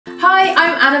Hi,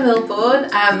 I'm Anna Milbourne.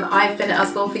 I've been at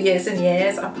Osborne for years and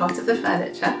years. I'm part of the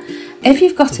furniture. If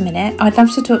you've got a minute, I'd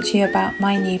love to talk to you about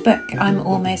my new book, I'm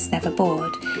Almost Never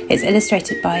Bored. It's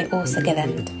illustrated by Asa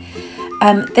Gilland.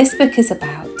 This book is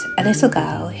about a little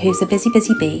girl who's a busy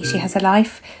bee. She has a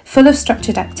life full of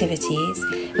structured activities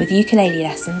with ukulele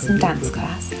lessons and dance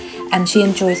class, and she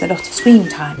enjoys a lot of screen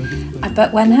time.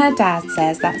 But when her dad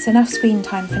says that's enough screen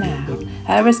time for now,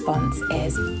 her response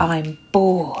is, I'm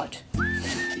bored.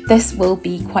 This will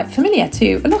be quite familiar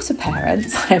to a lot of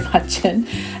parents, I imagine.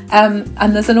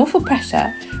 And there's an awful pressure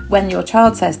when your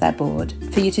child says they're bored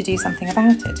for you to do something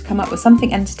about it, to come up with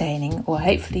something entertaining or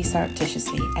hopefully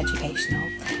surreptitiously educational.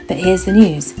 But here's the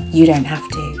news, you don't have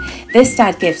to. This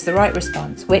dad gives the right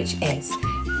response, which is,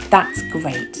 that's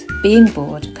great. Being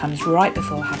bored comes right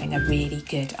before having a really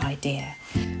good idea.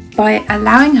 By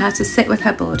allowing her to sit with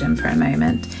her boredom for a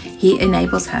moment, he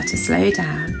enables her to slow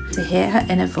down, to hear her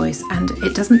inner voice, and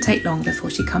it doesn't take long before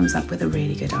she comes up with a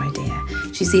really good idea.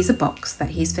 She sees a box that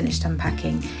he's finished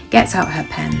unpacking, gets out her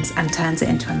pens and turns it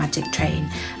into a magic train,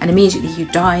 and immediately you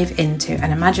dive into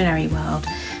an imaginary world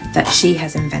that she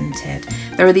has invented.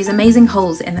 There are these amazing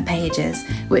holes in the pages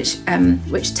which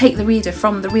take the reader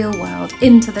from the real world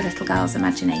into the little girl's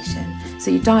imagination.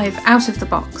 So you dive out of the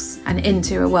box and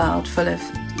into a world full of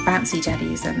bouncy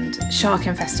jellies and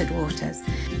shark-infested waters.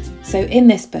 So in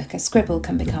this book, a scribble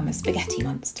can become a spaghetti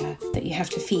monster that you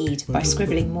have to feed by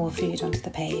scribbling more food onto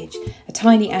the page. A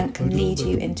tiny ant can lead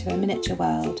you into a miniature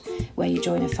world where you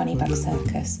join a funny bug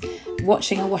circus.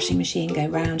 Watching a washing machine go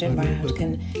round and round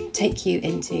can take you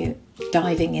into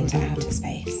diving into outer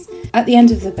space. At the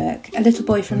end of the book, a little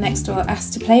boy from next door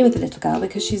asks to play with the little girl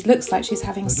because she looks like she's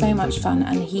having so much fun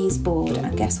and he's bored,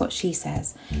 and guess what she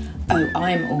says? Oh,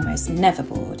 I'm almost never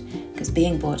bored, because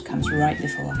being bored comes right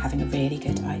before having a really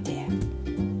good idea.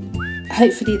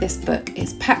 Hopefully this book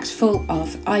is packed full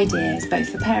of ideas both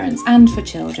for parents and for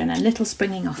children, and little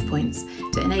springing off points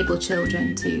to enable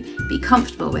children to be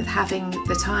comfortable with having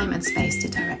the time and space to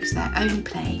direct their own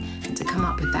play and to come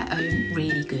up with their own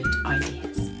really good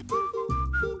ideas.